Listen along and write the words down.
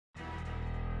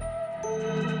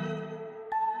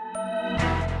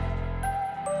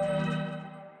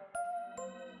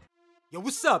Yo,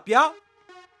 what's up, y'all?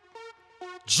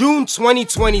 June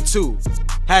 2022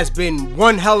 has been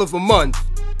one hell of a month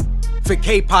for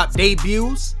K-pop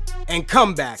debuts and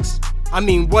comebacks. I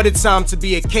mean, what a time to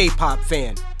be a K-pop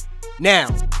fan.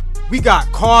 Now, we got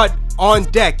KARD on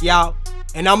deck, y'all,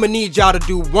 and I'ma need y'all to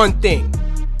do one thing.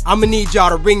 I'ma need y'all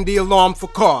to ring the alarm for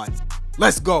KARD.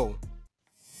 Let's go.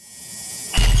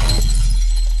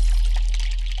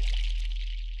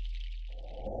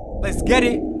 Let's get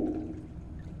it.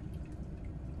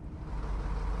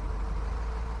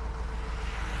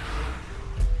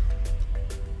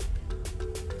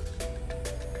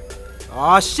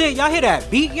 Aw, shit, y'all hear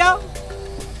that beat, y'all?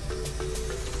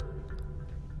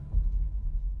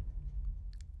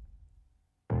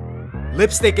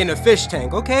 Lipstick in a fish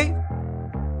tank, okay?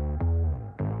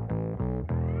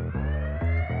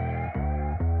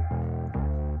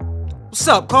 What's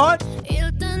up, KARD?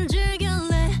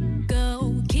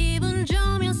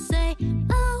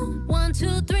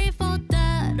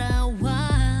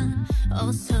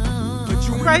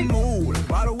 Okay.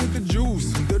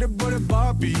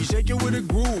 Shake it with a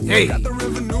groove. Hey. Got the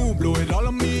revenue, blow it all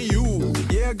on me and you.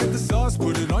 Yeah, got the sauce,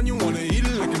 put it on you, wanna eat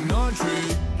it like an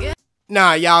entree.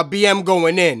 Nah, y'all, BM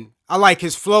going in. I like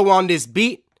his flow on this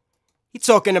beat. He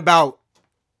talking about,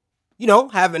 you know,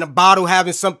 having a bottle,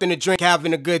 having something to drink,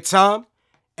 having a good time.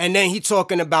 And then he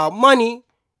talking about money,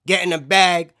 getting a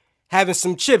bag, having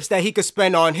some chips that he could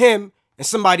spend on him and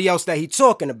somebody else that he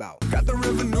talking about. Got the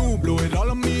revenue, blow it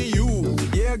all on me and you.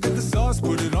 Yeah, got the sauce,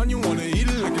 put it on you, wanna eat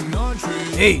it like an entree.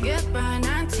 Hey.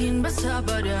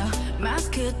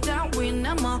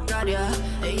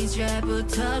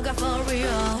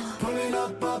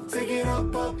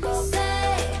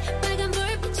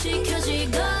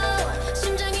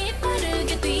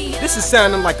 This is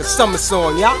sounding like a summer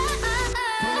song, y'all.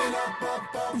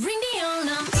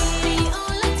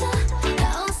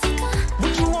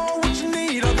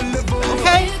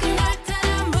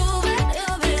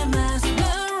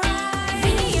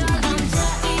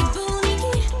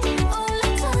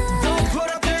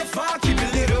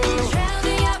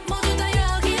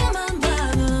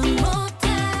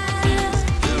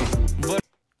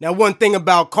 Now, one thing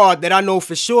about KARD that I know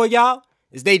for sure, y'all,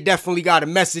 is they definitely got a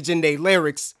message in their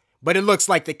lyrics, but it looks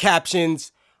like the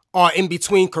captions are in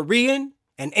between Korean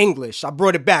and English. I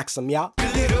brought it back some, y'all.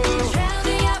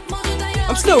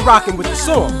 I'm still rocking with the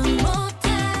song.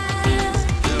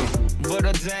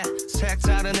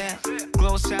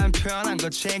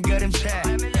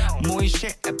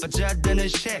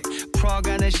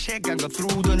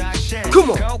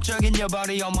 Come on.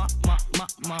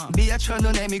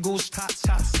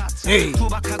 Hey.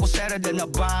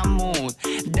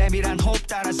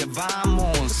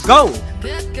 Let's go.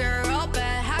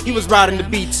 He was riding the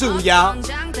beat too, y'all.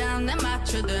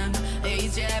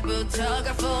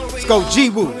 Let's go,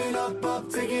 G-Woo.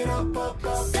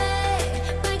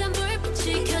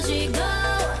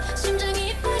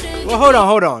 Well,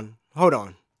 hold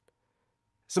on.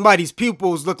 Somebody's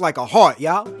pupils look like a heart,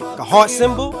 y'all. Like a heart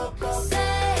symbol.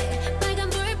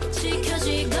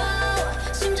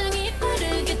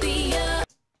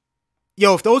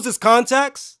 Yo, if those is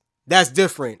contacts, that's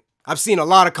different. I've seen a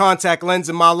lot of contact lens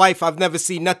in my life. I've never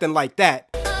seen nothing like that.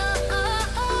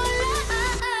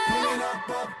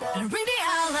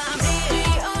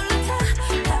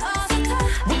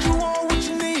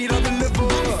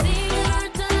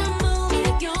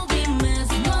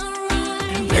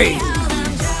 Hey.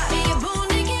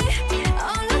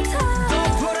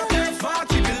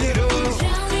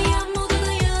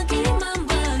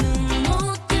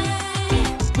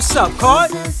 What's up,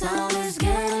 KARD?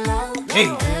 Hey.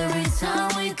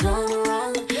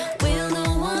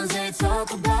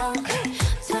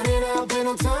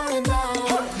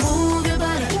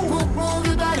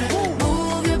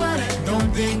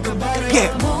 Yeah.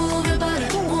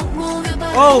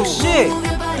 Oh shit.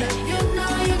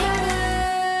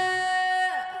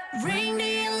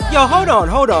 Yo, hold on.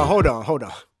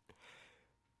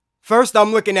 First,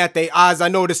 I'm looking at their eyes. I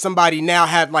noticed somebody now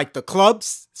had like the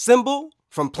clubs symbol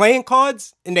from playing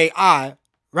cards in their eye,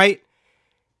 right?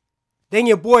 Then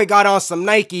your boy got on some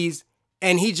Nikes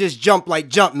and he just jumped like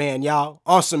Jumpman, y'all,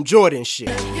 on some Jordan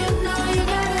shit.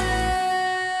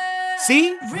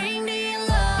 See?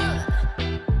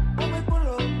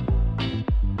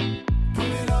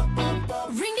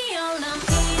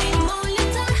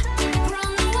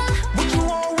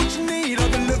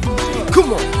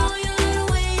 Come on.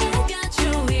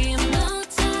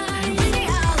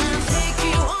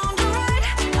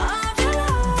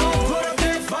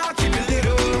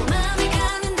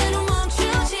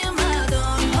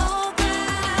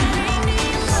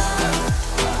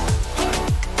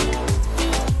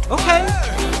 Okay.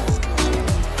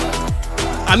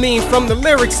 mean, from the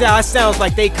lyrics side, it sounds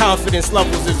like they confidence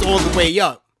levels is all the way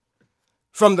up.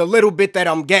 From the little bit that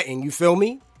I'm getting, you feel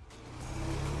me?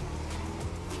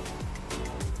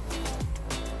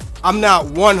 I'm not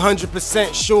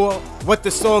 100% sure what the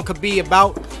song could be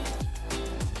about.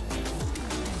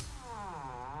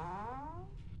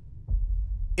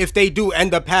 If they do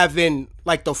end up having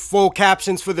like the full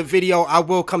captions for the video, I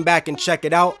will come back and check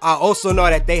it out. I also know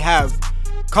that they have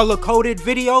color-coded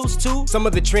videos too. Some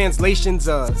of the translations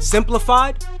are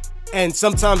simplified, and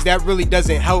sometimes that really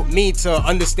doesn't help me to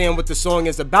understand what the song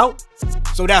is about.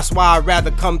 So that's why I'd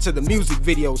rather come to the music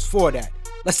videos for that.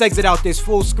 Let's exit out this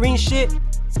full screen shit.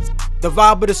 The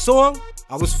vibe of the song,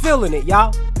 I was feeling it,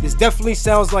 y'all. This definitely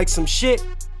sounds like some shit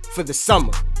for the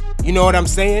summer. You know what I'm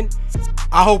saying?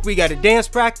 I hope we got a dance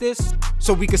practice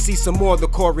so we can see some more of the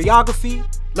choreography.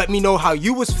 Let me know how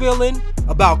you was feeling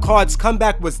about KARD's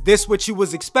comeback. Was this what you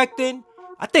was expecting?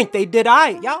 I think they did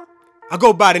alright, y'all. I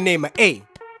go by the name of A.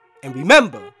 And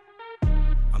remember,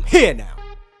 I'm here now.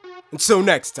 Until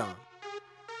next time.